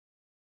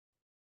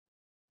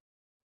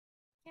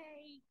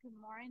Okay, good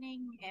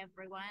morning,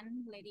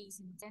 everyone, ladies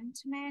and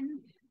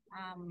gentlemen.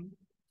 Um,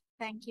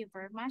 Thank you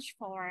very much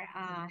for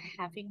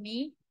having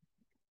me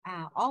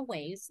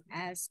always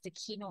as the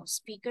keynote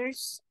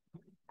speakers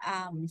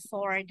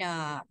for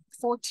the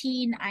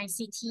 14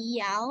 ICT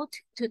Out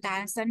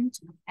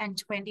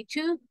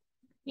 2022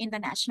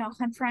 International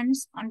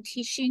Conference on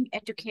Teaching,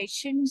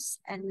 Education,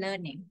 and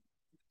Learning.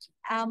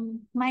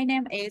 My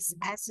name is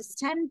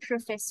Assistant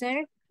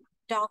Professor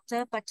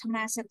Dr.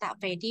 Patama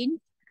Satawedin.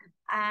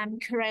 I'm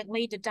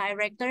currently the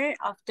director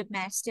of the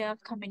Master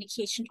of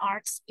Communication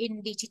Arts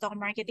in Digital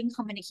Marketing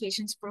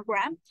Communications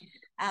program,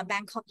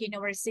 Bangkok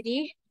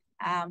University.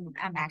 I'm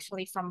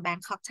actually from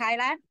Bangkok,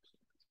 Thailand.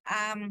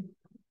 Um,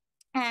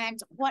 and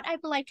what I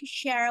would like to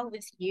share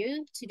with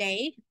you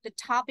today, the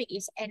topic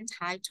is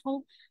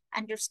entitled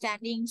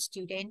Understanding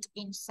Student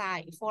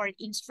Insight for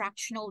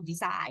Instructional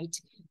Design,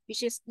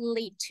 which is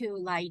lead to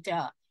like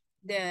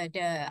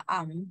the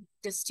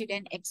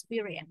student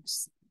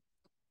experience.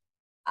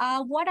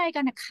 What I'm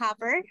gonna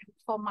cover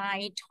for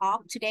my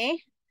talk today,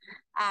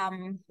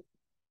 um,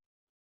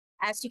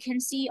 as you can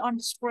see on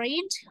the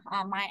screen,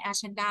 my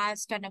agenda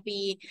is gonna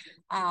be,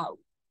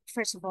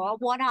 first of all,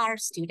 what are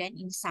student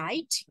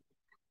insight,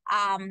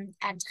 and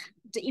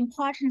the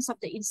importance of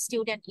the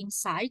student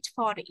insight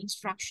for the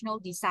instructional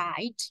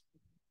design,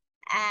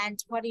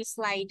 and what is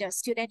like the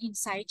student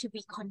insight to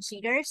be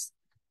considered.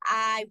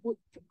 I would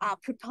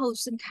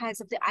propose some kinds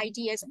of the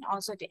ideas and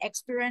also the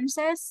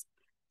experiences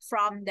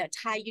from the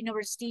Thai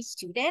university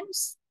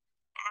students,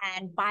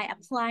 and by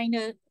applying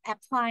the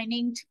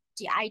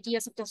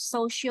ideas of the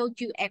social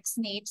UX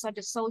needs or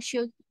the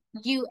social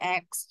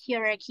UX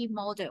hierarchy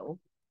model.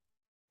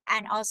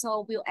 And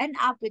also we'll end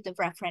up with the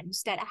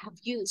reference that I have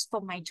used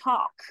for my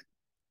talk.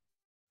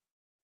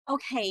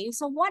 Okay,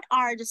 so what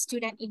are the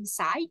student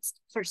insights?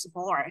 First of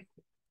all,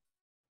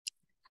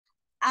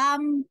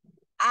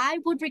 I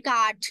would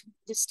regard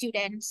the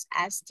students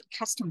as the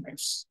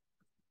customers.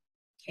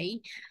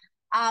 Okay,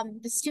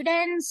 the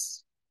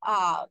students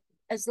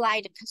as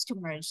like the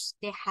customers,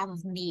 they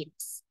have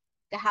needs.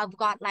 They have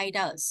got like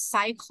the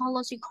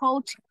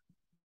psychological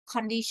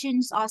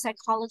conditions or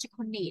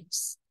psychological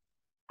needs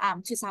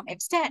to some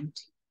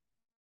extent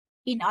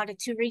in order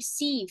to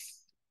receive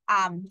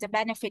the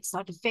benefits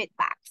or the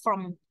feedback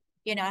from,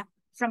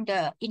 from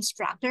the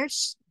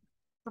instructors,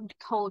 from the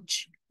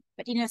coach,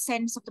 but in a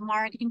sense of the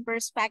marketing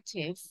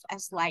perspective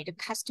as like the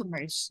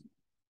customers.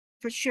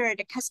 For sure,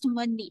 the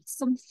customer needs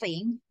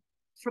something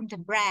from the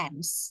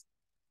brands,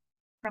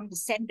 from the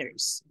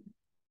senders.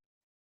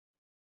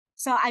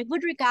 So I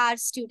would regard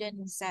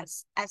students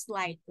as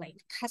like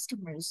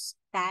customers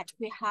that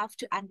we have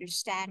to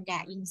understand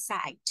their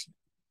insight.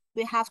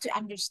 We have to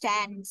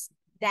understand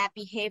their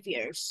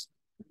behaviors.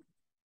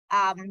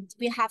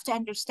 We have to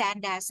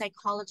understand their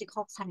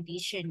psychological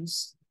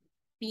conditions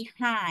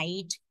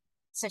behind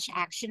such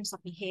actions or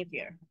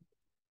behavior.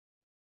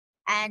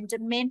 And the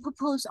main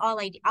purpose or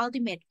like the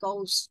ultimate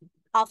goals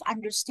of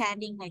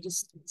understanding like the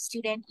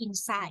student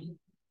insight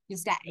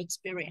is that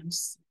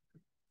experience.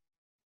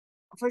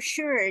 For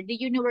sure, the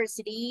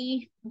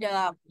university,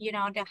 the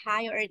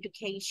higher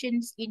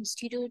education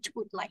institute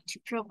would like to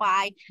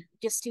provide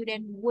the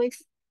student with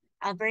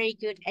a very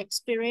good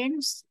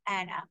experience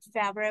and a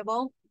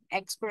favorable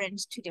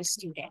experience to the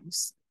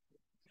students.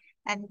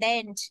 And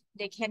then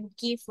they can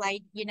give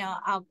like,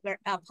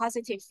 a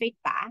positive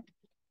feedback.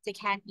 They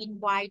can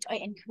invite or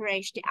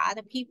encourage the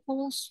other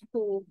people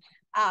who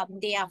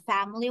they are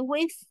familiar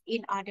with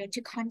in order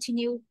to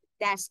continue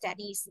their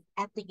studies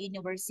at the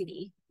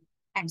university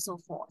and so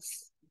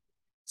forth.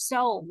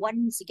 So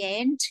once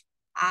again,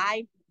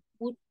 I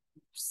would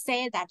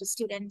say that the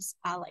students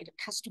are like the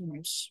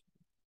customers.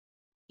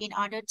 In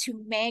order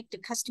to make the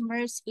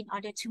customers, in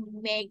order to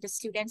make the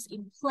students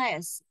in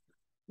place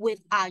with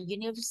our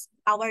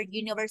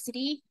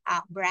university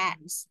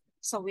brands.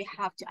 So we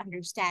have to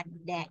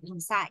understand their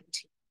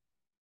insight.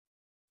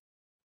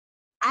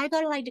 I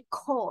got like the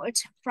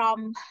quote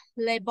from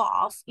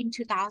Lebov in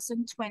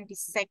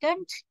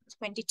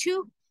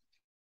 2022.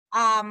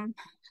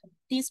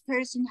 This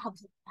person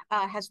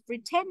has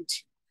written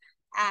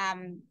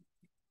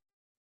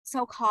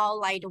so-called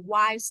like the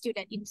why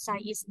student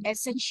insight is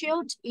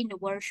essential in the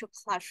virtual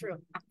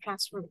classroom.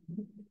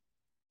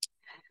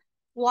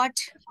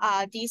 What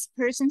this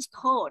person's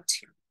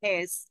quote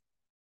is: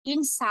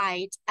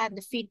 insight and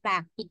the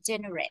feedback it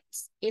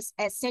generates is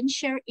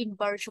essential in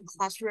virtual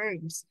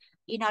classrooms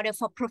in order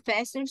for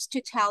professors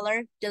to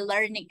tailor the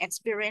learning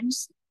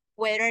experience,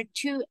 whether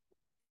to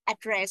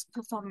address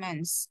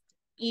performance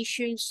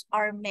issues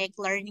or make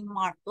learning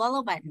more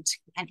relevant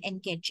and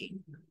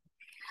engaging.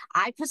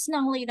 I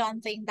personally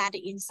don't think that the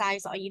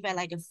insights or even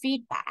like the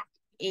feedback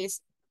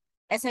is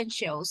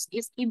essentials.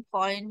 It's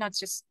important not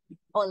just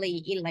only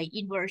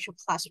in virtual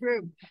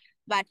classroom,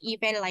 but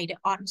even like the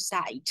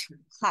on-site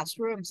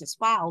classrooms as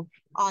well,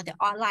 or the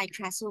online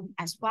classroom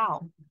as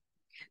well.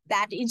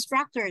 That the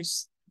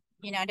instructors,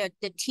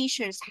 the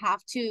teachers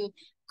have to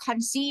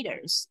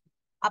consider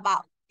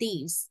about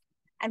these.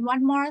 And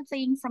one more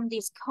thing from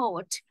this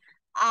quote,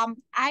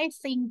 I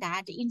think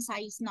that the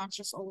insight is not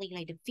just only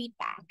like the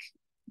feedback,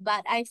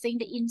 but I think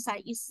the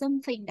insight is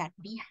something that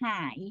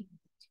behind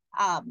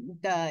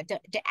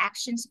the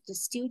actions of the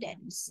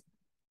students.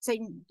 So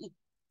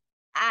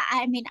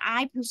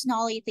I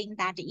personally think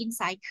that the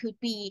insight could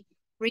be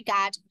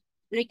regard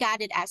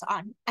regarded as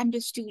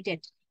understood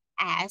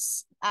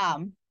as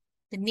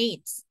the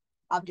needs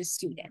of the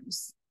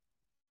students.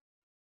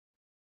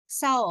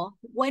 So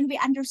when we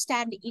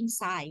understand the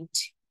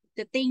insight,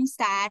 the things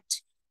that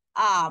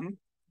um,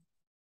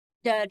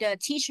 the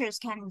teachers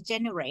can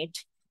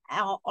generate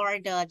or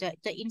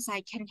the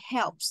insight can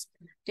help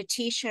the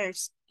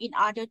teachers in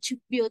order to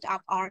build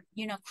up or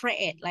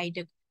create like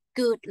the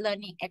good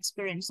learning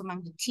experience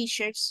among the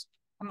teachers,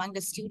 among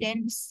the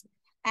students,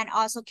 and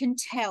also can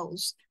tell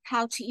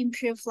how to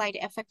improve like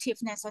the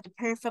effectiveness or the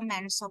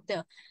performance of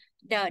the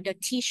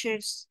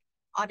teachers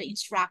or the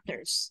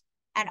instructors,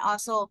 and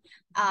also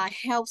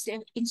helps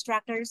the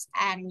instructors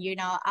and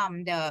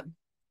the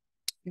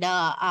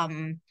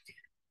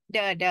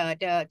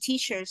the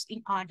teachers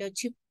in order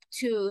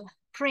to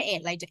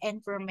create like the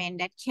environment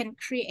that can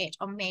create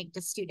or make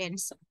the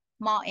students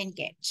more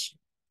engaged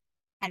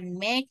and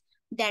make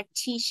their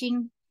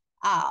teaching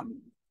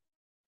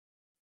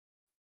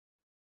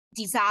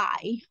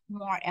design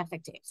more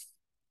effective.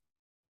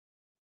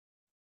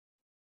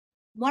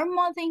 One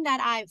more thing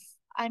that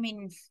I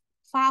mean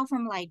found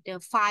from like the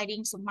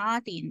findings of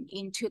Martin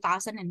in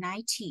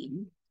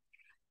 2019,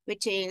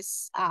 which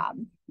is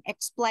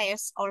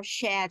explains or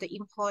share the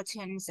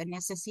importance and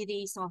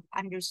necessities of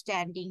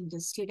understanding the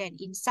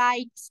student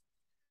insights.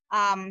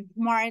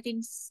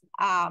 Martin's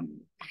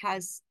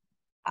has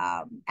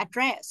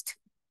addressed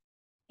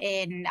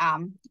in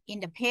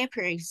the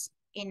papers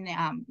in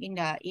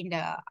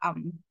the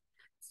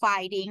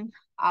finding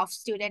of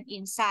student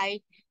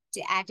insight,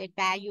 the added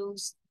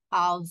values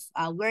of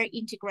work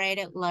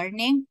integrated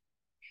learning.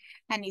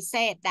 And he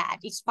said that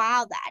it's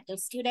found that the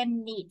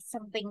student needs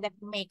something that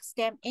makes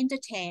them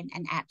entertain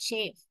and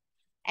active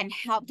and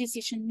help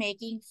decision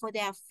making for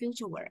their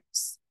future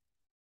works.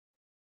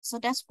 So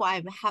that's why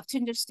we have to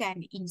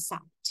understand the insight.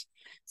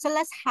 So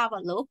let's have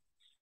a look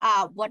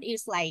what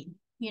is like,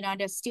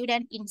 the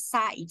student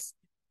insights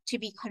to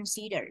be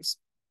considered.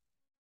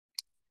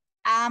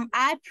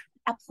 I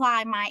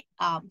apply my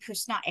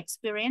personal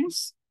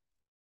experience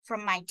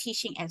from my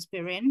teaching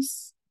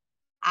experience.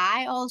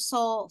 I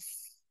also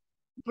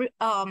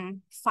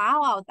found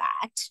out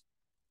that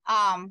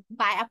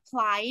by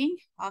applying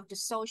of the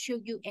social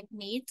UX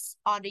needs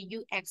or the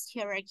UX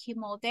hierarchy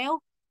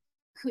model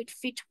could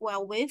fit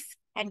well with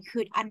and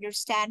could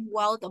understand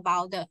well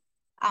about the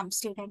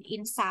student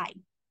insight.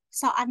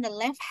 So on the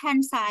left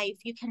hand side,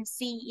 you can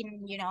see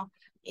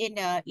in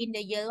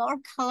the yellow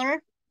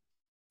color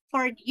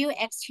for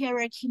UX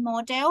hierarchy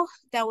model,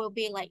 there will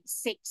be like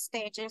 6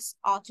 stages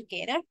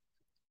altogether.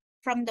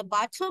 From the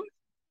bottom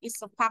is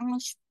the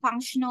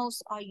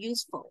functionals or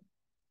useful,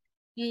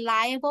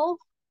 reliable,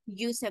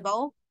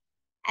 usable,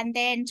 and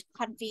then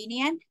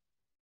convenient,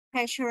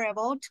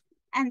 pleasurable,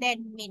 and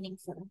then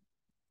meaningful.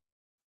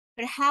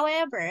 But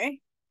however,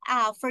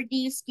 for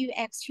these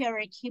UX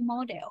hierarchy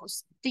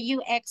models, the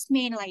UX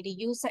mean like the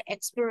user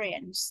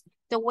experience,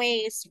 the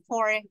ways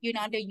for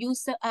the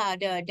user,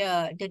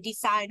 the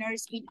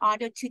designers in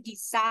order to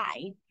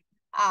design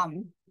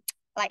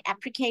like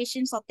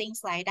applications or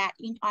things like that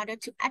in order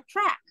to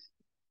attract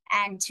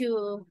and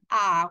to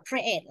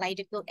create like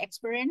the good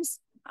experience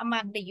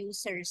among the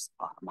users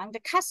or among the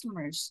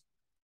customers.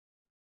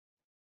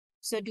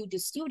 So do the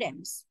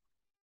students.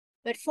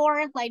 But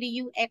for like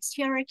the UX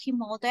hierarchy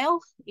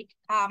model,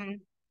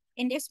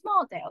 in this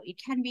model, it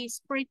can be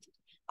split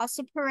or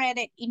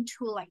separated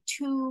into like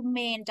 2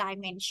 main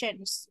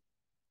dimensions.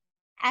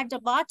 At the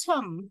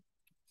bottom,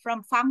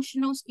 from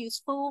functional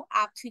useful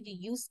up to the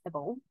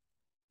usable,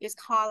 is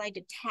called like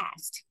the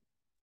task.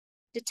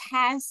 The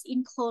tasks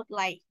include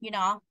like,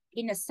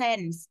 in a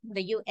sense,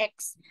 the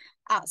UX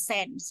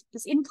sense,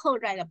 this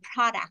include like the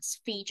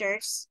products,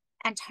 features,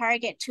 and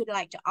target to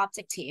like the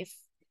objective.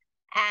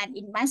 And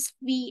it must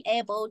be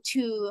able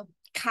to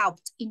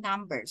count in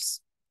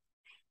numbers.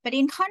 But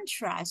in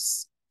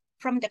contrast,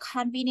 from the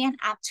convenient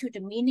up to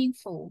the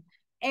meaningful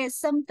is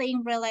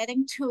something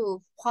relating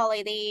to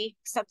quality,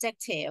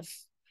 subjective.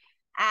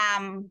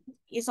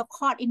 Is of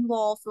course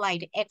involved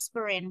like the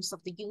experience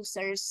of the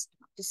users,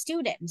 the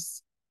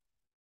students,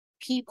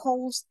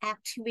 people's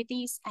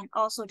activities, and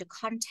also the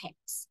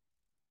context.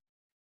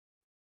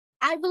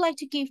 I would like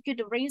to give you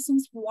the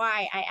reasons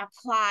why I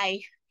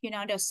apply,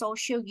 the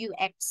social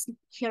UX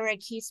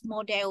hierarchies,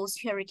 models,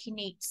 hierarchy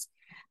needs,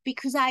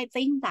 because I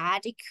think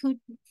that it could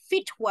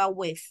fit well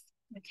with,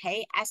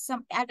 okay,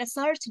 at a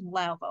certain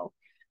level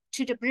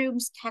to the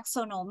Bloom's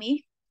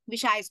taxonomy,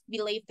 which I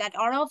believe that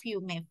all of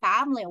you may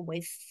familiar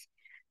with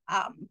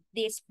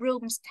this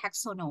Bloom's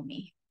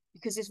taxonomy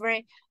because it's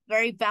very,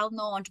 very well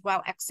known,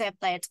 well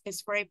accepted,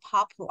 it's very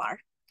popular.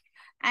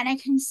 And I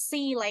can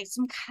see like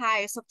some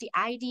kinds of the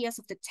ideas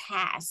of the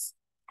task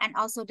and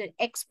also the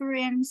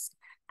experience,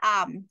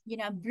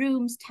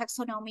 Bloom's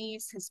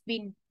taxonomies has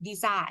been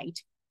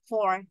designed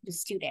for the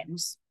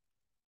students.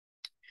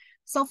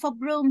 So for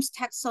Bloom's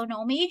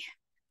taxonomy,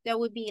 there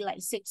will be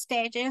like 6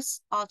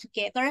 stages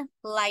altogether,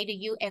 like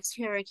the UX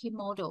hierarchy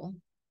model.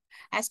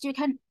 As you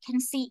can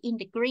see in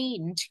the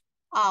green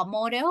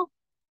model,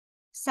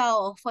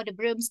 so for the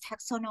Bloom's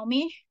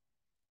taxonomy,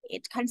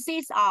 it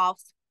consists of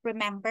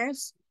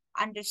remembers,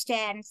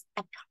 understands,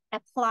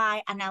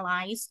 apply,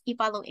 analyze,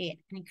 evaluate,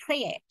 and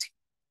create.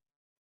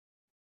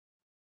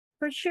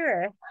 For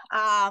sure,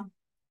 as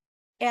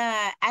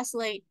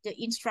like the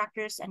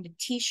instructors and the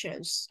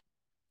teachers,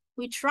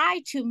 we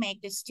try to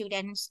make the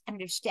students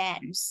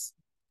understand,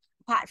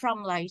 apart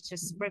from like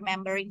just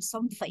remembering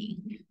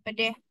something, but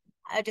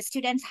the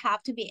students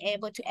have to be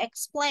able to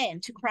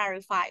explain, to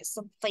clarify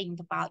something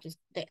about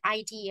the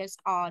ideas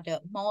or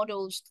the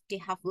models they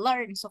have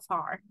learned so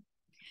far.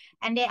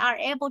 And they are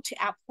able to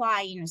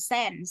apply in a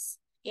sense,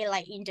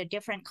 in the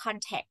different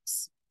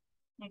contexts.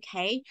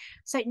 Okay,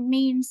 so it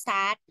means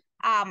that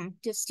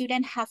the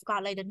student have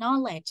got like the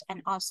knowledge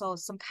and also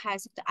some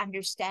kinds of the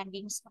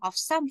understandings of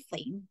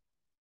something.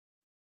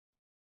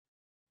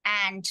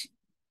 And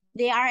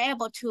they are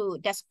able to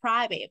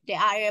describe it, they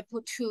are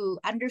able to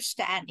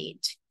understand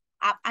it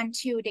up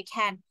until they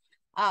can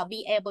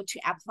be able to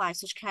apply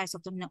such kinds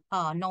of the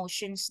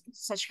notions,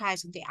 such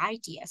kinds of the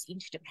ideas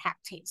into the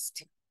practice.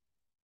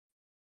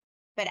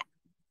 But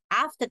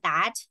after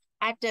that,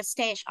 at the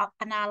stage of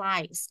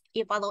analyze,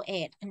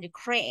 evaluate, and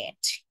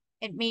create,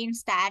 it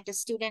means that the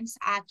students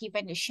are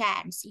given the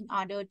chance in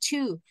order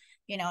to,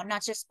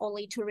 not just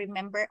only to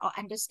remember or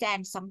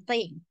understand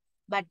something,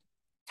 but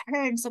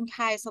turn some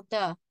kinds of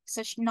the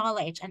such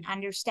knowledge and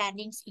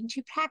understandings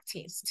into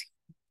practice.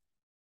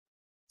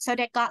 So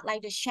they got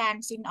like the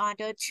chance in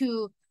order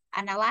to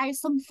analyze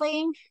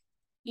something,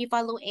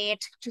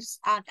 evaluate, to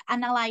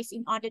analyze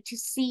in order to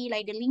see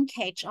like the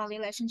linkage or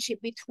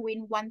relationship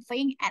between one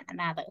thing and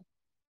another,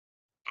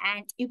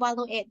 and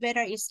evaluate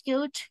whether it's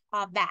good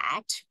or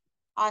bad,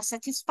 or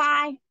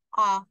satisfied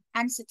or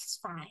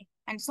unsatisfied,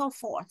 and so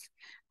forth,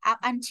 up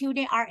until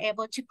they are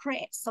able to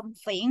create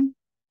something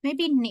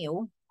maybe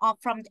new or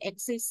from the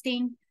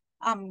existing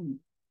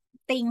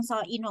things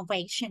or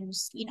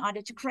innovations in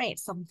order to create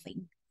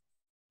something.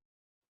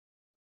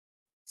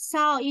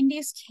 So in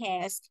this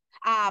case,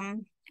 by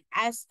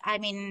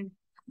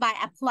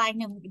applying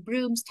the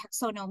Bloom's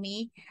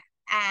taxonomy,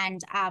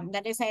 and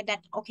that is said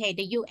that, okay,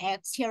 the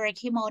UX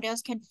hierarchy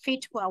models can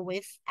fit well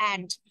with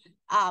and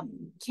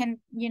can,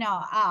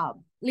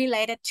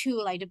 related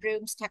to like the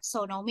Bloom's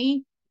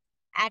taxonomy.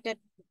 At the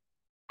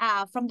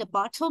from the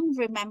bottom,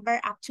 remember,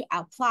 up to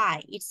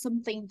apply, it's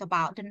something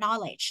about the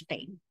knowledge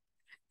thing.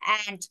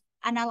 And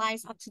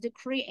analyze up to the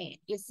create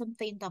is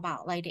something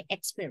about like the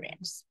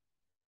experience.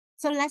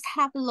 So let's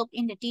have a look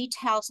in the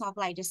details of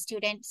like the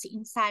students'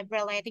 insight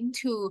relating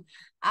to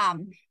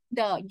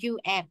the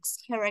UX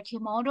hierarchy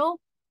model.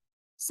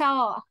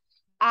 So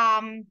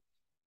from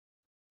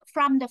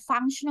the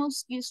functional,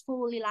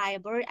 useful,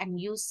 reliable, and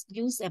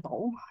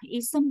usable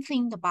is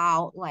something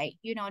about like,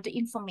 the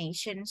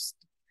informations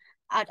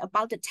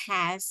about the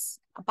tasks,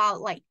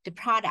 about like the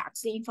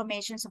products, the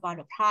informations about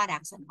the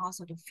products, and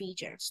also the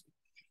features.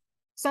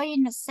 So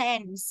in a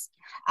sense,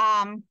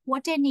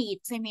 what they need,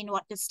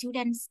 what the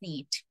students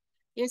need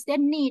is the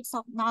needs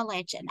of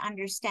knowledge and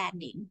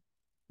understanding,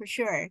 for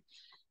sure.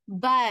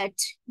 But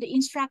the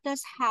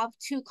instructors have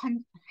to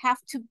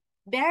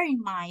bear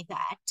in mind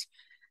that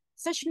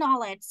such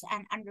knowledge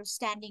and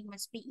understanding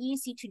must be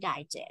easy to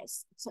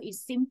digest. So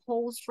it's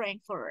simple,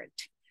 straightforward,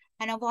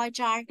 and avoid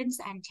jargons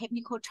and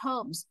technical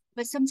terms.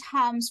 But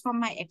sometimes from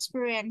my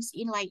experience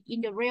in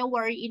the real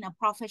world, in a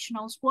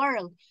professional's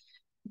world,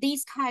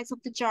 these kinds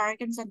of the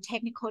jargons and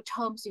technical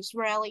terms is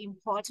really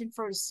important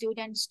for the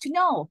students to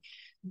know.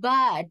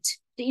 But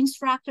the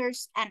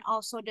instructors and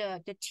also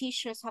the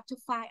teachers have to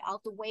find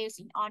out the ways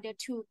in order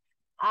to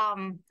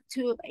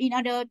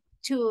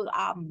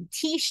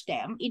teach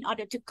them, in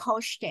order to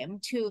coach them,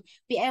 to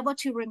be able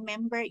to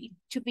remember,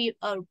 to be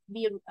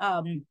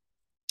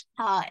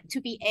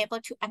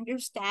able to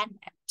understand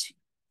it.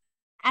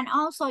 And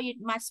also it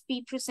must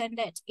be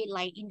presented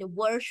in the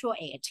virtual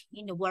age,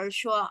 in the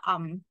virtual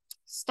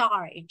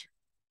start.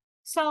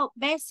 So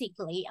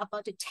basically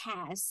about the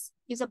test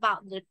is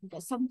about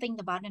something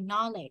about the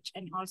knowledge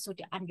and also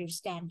the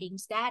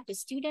understandings that the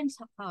students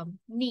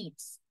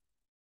needs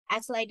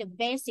as like the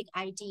basic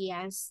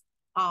ideas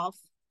of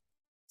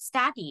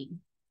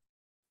studying.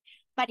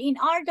 But in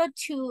order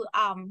to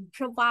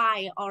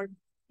provide or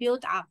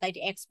build up like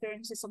the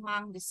experiences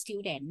among the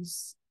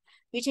students,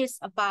 which is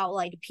about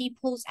like the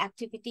people's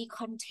activity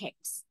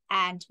context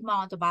and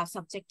more about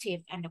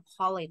subjective and the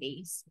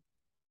qualities.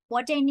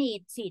 What they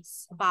need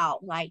is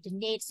about like the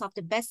needs of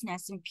the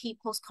business and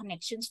people's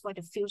connections for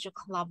the future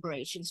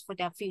collaborations, for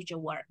their future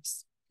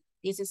works.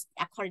 This is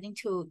according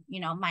to,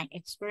 my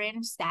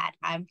experience that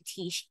I'm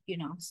teach,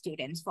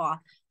 students for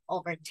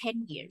over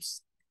 10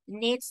 years. The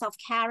needs of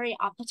career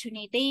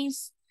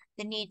opportunities,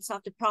 the needs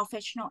of the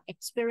professional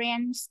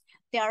experience.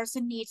 There are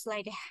some needs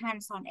like the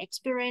hands-on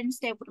experience.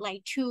 They would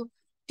like to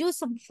do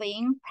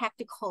something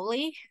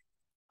practically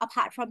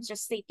apart from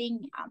just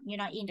sitting,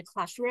 in the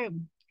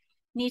classroom.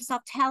 needs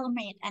of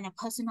tailor-made and a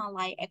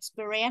personalized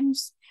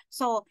experience.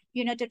 So,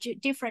 the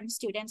different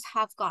students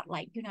have got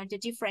like, the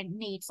different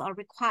needs or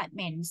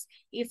requirements.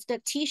 If the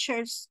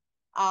teachers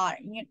are,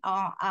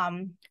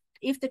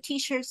 if the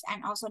teachers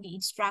and also the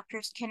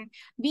instructors can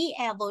be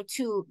able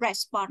to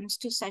respond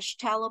to such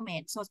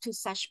tailor-made or to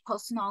such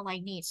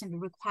personalized needs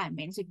and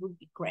requirements, it would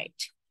be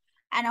great.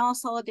 And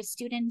also the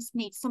students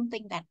need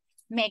something that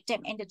make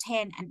them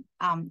entertained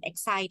and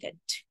excited.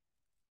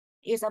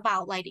 Is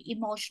about like the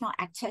emotional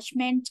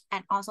attachment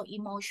and also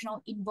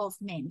emotional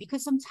involvement,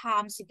 because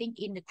sometimes I think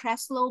in the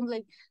classroom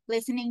like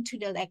listening to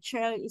the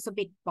lecture is a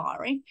bit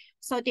boring,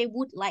 so they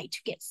would like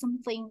to get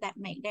something that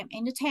make them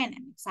entertained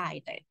and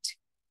excited.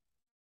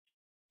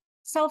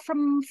 So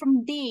from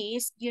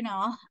these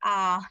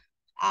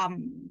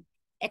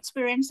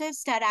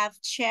experiences that I've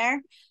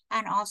shared,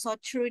 and also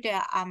through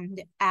the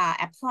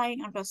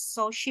applying of the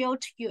social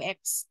to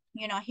UX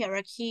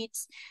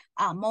hierarchies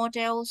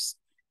models.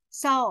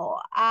 So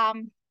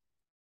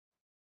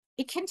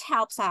it can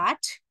help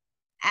us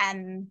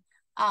and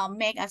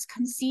make us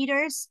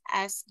consider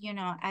as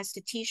as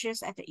the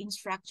teachers, as the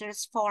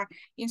instructors for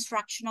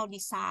instructional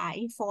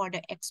design, for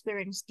the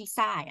experience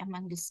design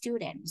among the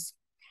students.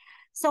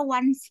 So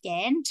once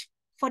again,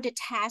 for the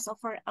task of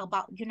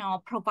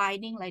about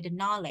providing like the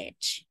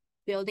knowledge,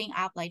 building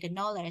up like the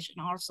knowledge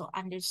and also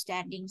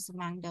understandings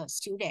among the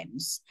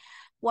students,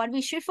 what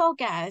we should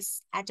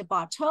focus at the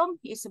bottom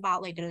is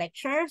about like the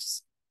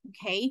lectures.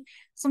 Okay,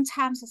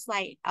 sometimes it's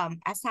like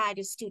assign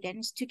the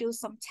students to do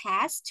some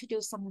tasks, to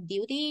do some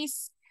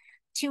duties,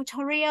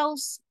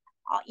 tutorials,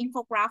 or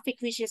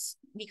infographic, which is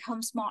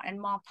becomes more and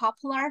more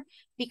popular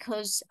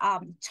because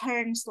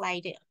turns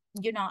like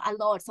a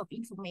lot of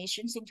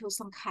information into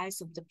some kinds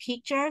of the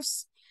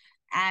pictures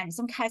and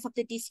some kinds of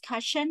the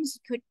discussions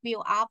could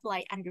build up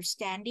like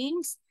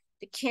understandings,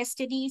 the case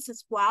studies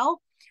as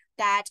well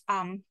that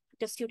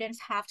the students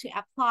have to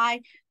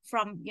apply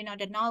from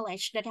the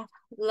knowledge that have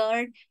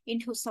learned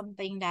into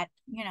something that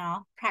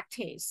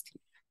practiced.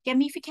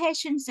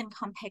 Gamifications and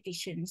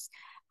competitions.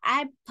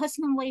 I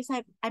personally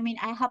said, I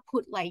have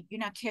put like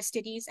case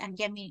studies and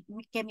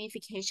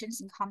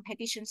gamifications and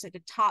competitions at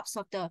the tops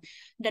of the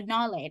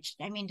knowledge.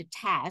 The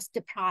tasks,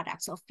 the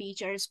products or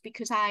features,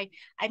 because I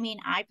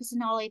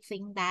personally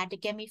think that the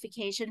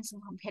gamifications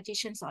and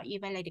competitions or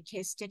even like the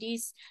case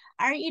studies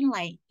are in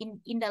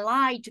the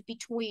line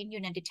between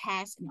the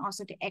task and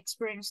also the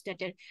experience that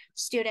the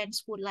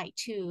students would like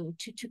to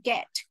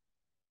get,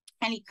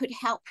 and it could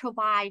help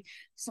provide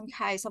some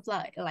kinds of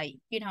the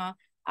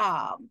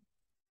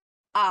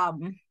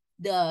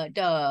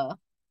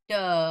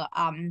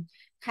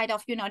kind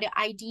of the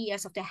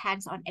ideas of the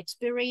hands-on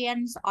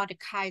experience or the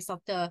kinds of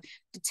the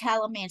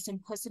tailor-made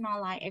and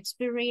personalized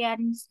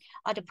experience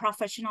or the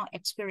professional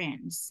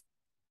experience.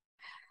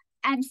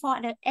 And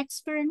for the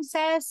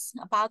experiences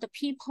about the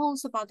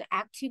peoples, about the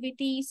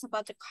activities,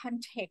 about the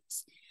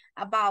context,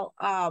 about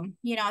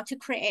to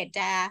create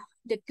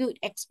the good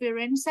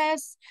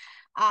experiences,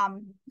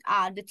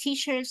 the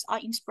teachers or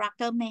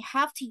instructor may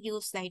have to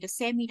use like the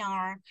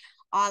seminar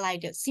or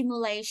like the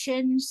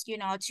simulations,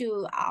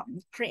 to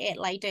create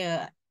like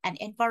an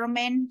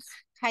environment,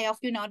 kind of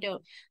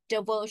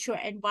the virtual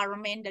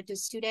environment that the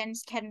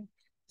students can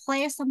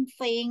play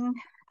something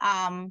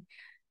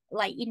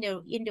like in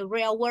the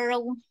real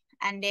world,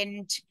 and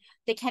then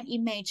they can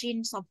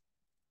imagine of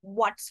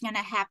what's gonna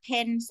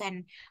happen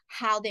and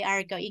how they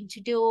are going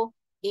to do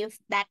if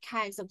that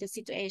kinds of the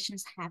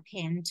situations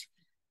happened.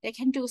 They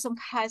can do some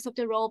kinds of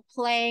the role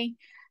play,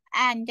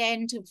 and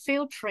then to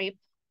field trip,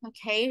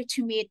 okay,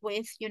 to meet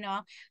with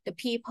the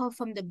people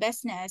from the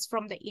business,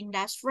 from the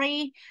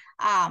industry,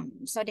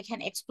 so they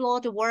can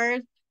explore the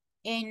world,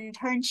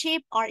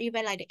 internship, or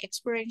even like the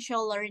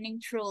experiential learning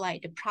through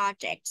like the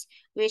projects,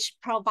 which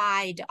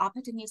provide the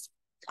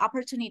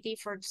opportunity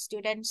for the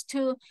students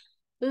to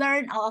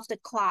learn out of the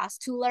class,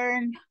 to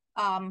learn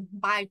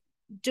by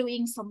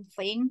doing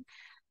something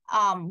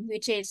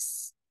which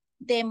is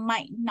they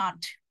might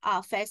not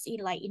face in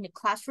like in the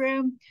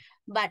classroom,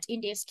 but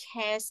in this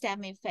case they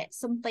may face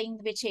something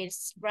which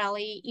is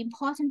really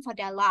important for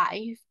their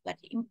life, but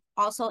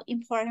also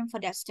important for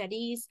their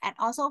studies and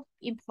also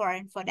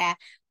important for their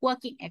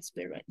working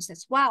experience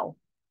as well.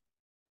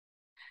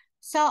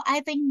 So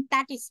I think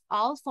that is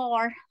all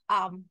for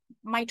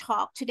my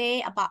talk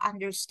today about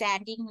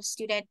understanding the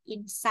student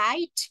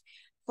insight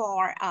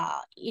for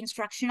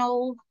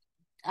instructional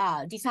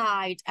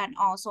design and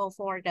also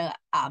for the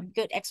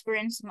good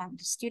experience among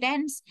the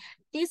students.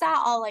 These are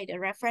all like the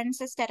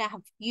references that I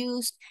have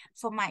used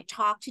for my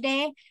talk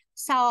today.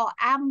 So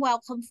I'm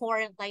welcome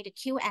for like the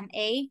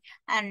Q&A,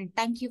 and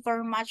thank you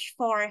very much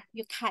for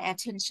your kind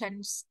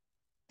attention.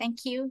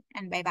 Thank you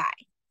and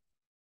bye-bye.